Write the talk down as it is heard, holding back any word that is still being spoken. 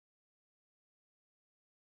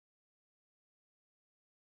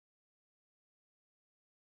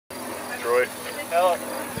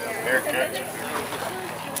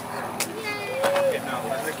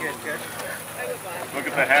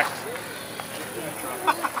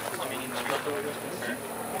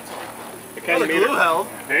Oh, the glue held.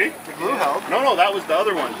 Hey? The glue held. No, that was the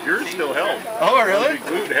other one. Yours still held. Oh, really? The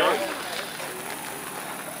glue held.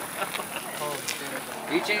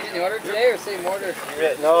 Are you changing the order today or same order?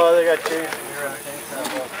 No, they got changed.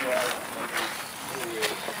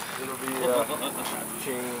 It'll be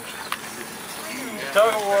changed.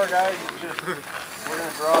 Tug of war, guys. We're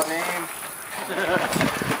gonna draw a name.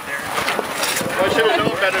 I should have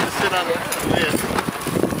known better to sit on the lid.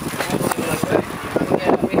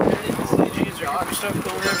 Stuff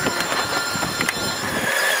going everywhere.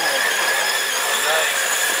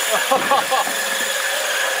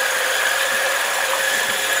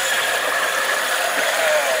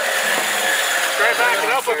 Try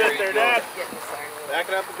backing up a bit there, Dad. Back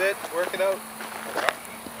it up a bit, work it out.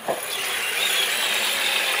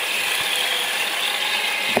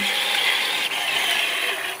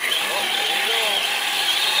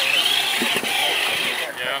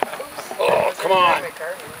 Yeah. Oh, come on.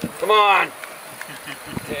 Come on.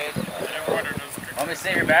 Want me to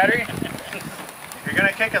save your battery? If you're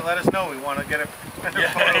gonna kick it, let us know. We want to get a get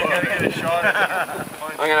a shot.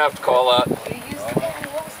 I'm gonna have to call that.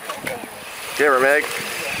 Camera, Meg.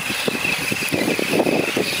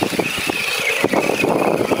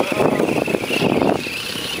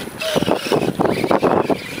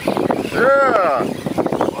 Yeah.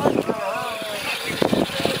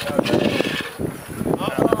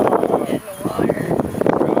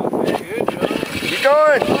 Keep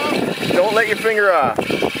going. Don't let your finger off.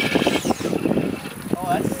 Oh,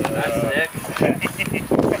 that's sick.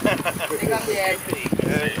 Take off the egg.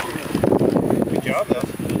 Good job, though.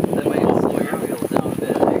 That might even slow your wheels down a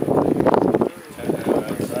bit.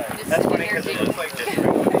 That's funny because it looks like this. Good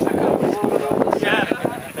run.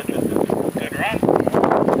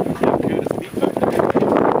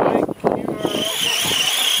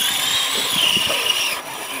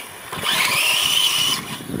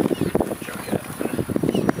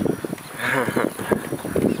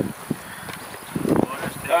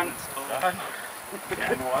 Done.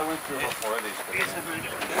 Yeah, no, I went through before these. Get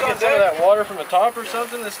some of that water from the top or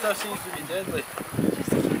something. This stuff seems to be deadly.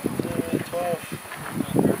 12.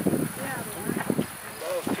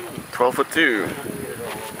 12'2".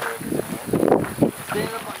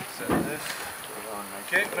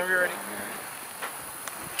 Okay, whenever you're ready.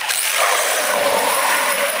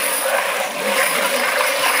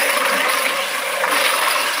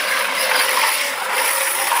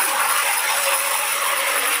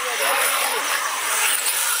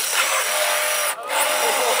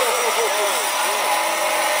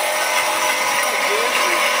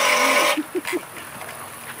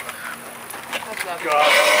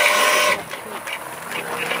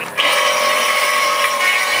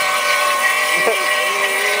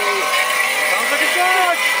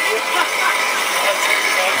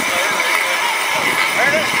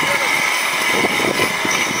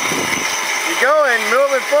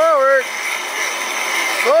 Moving forward,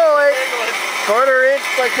 slowly, quarter inch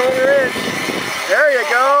by quarter inch. There you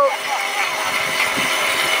go.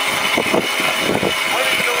 I don't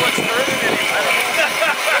even know what's turning anymore.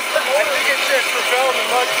 I think it's just propelled and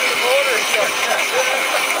much through the motor.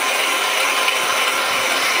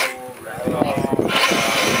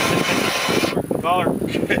 $1.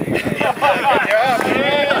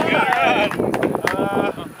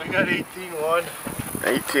 I got 18-1.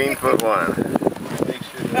 18'1". Make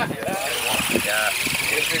sure that yeah.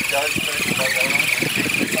 If it does turn the bug out,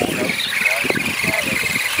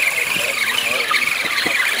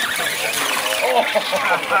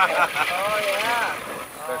 oh yeah.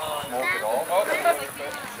 Smoke it all.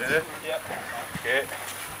 Did it? Yep. Okay.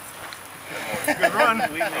 Good run.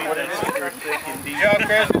 We made that super thick indeed. Yeah,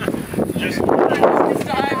 Chris. Just this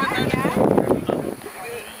time and then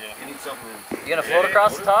you need something. You gonna float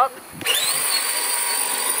across the top?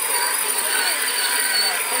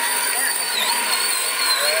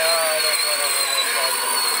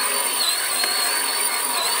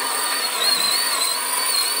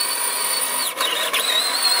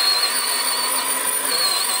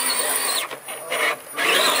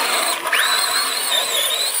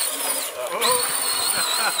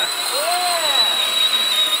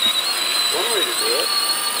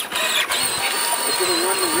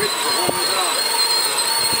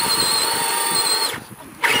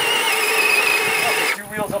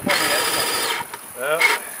 Wheels up on the edge. Yeah,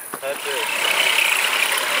 that's it.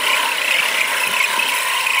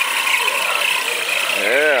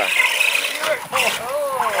 Yeah.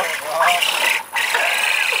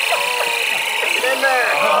 Get in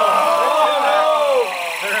there. Oh,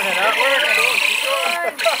 turn it outward.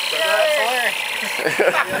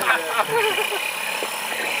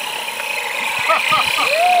 That's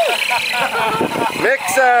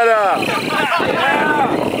Mix that up.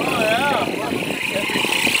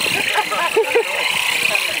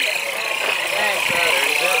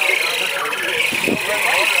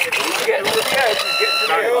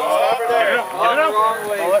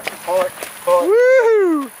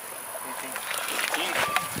 Woo!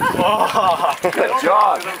 Good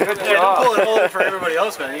job. Good Yeah, don't pull it over for everybody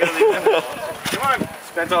else, man. You gotta leave them. Come on.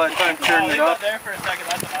 Spent all that time turning it up. there for a second.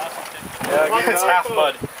 That's an awesome thing. Yeah, give this half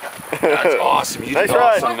bud. That's awesome. You Nice did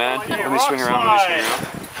ride. awesome, man. Let me swing around. Let me swing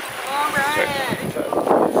around.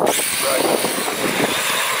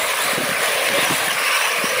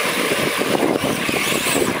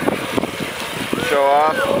 Show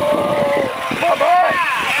off. Bye-bye.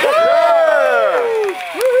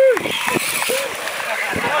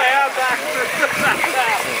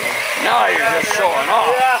 Now you're just showing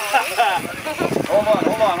off.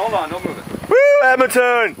 Hold on, don't move it. Woo,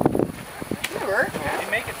 Edmonton.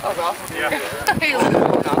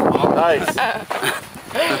 Nice.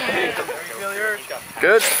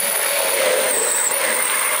 Good.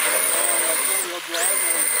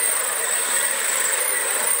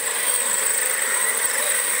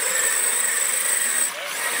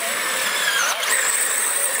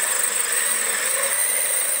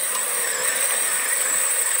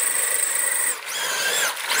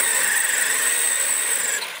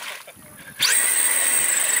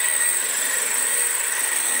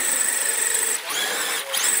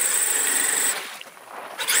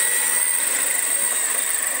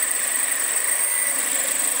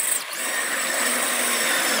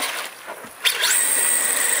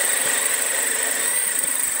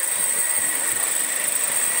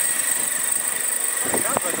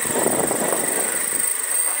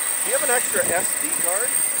 Do you have an extra SD card?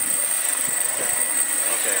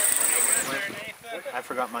 I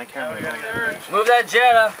forgot my camera. Move that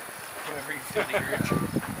Jetta.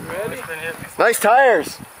 Ready? Nice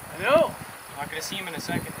tires. I know. Not gonna see him in a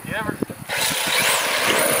second. You ever?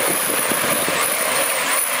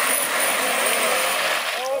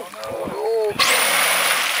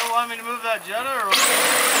 You want me to move that Jetta or?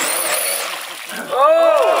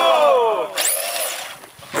 Oh!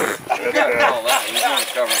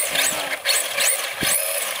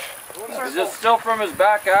 Is this still from his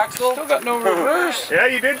back axle? Still got no reverse. Yeah,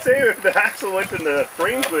 you did say the axle went in the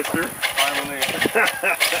frame twister.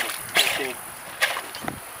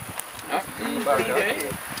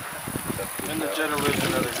 And the Jetta lives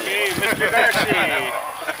another day. Hey, Mr. Darcy.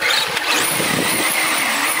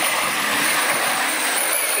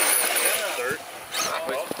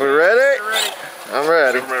 We ready? I'm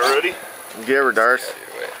ready. Everybody ready? Give her, Darce.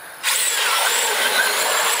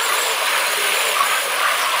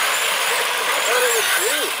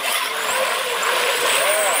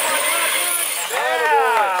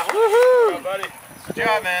 Good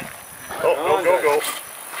job, man. Oh, go.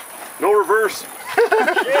 No reverse. You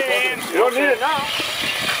don't need it now.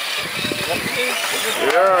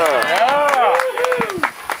 Yeah.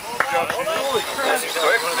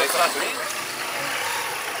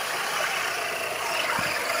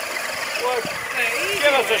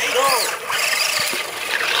 Give us a show.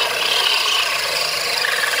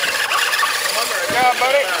 Good job,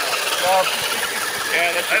 buddy.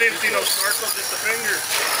 Yeah, I didn't see no snorkel, just a finger.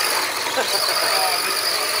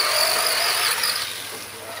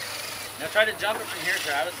 Now try to jump it from here,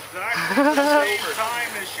 Travis. Exactly the same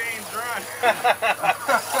time as Shane's run.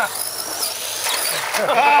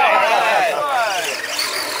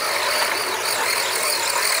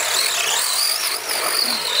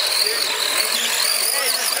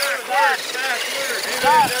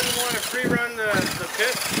 Anybody doesn't want to pre-run the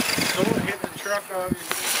pit, don't hit the truck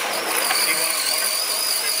obviously.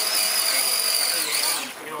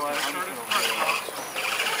 You know what?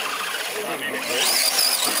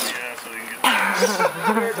 Yeah, so you can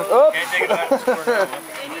get Can't take it back to score now.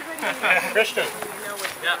 Christian.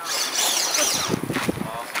 Yeah.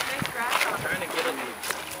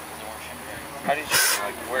 How did you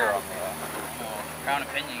like wear on that? Crown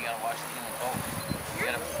opinion, you gotta watch the inlet hole. You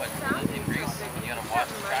gotta put the grease, and you gotta watch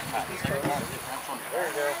the track path. It's like a differential. There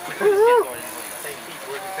you go.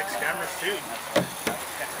 fix cameras too.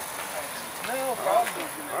 No problem.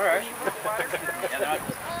 Alright.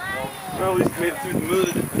 Well, at least made it through the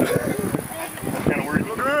mud. Kind of worried.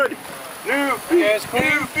 Good. New feet. Guys, cool.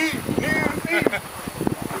 New feet. New feet.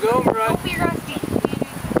 Go, Mariah. Don't be rusty.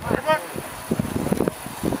 Come on.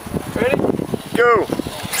 Ready? Go.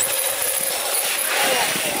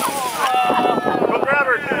 Go grab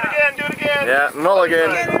her. Do it again. Do it again. Yeah,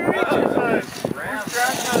 mulligan.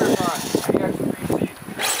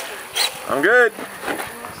 I'm good.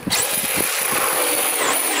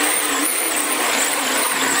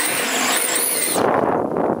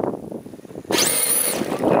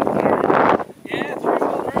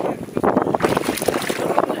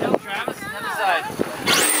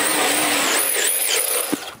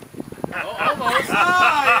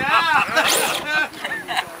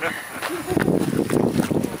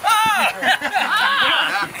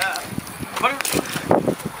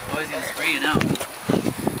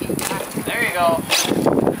 go.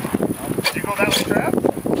 Did you go that way,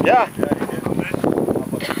 Trav? Yeah.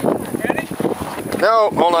 Ready? No,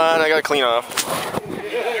 hold on. I gotta clean off.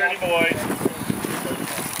 Dirty boy.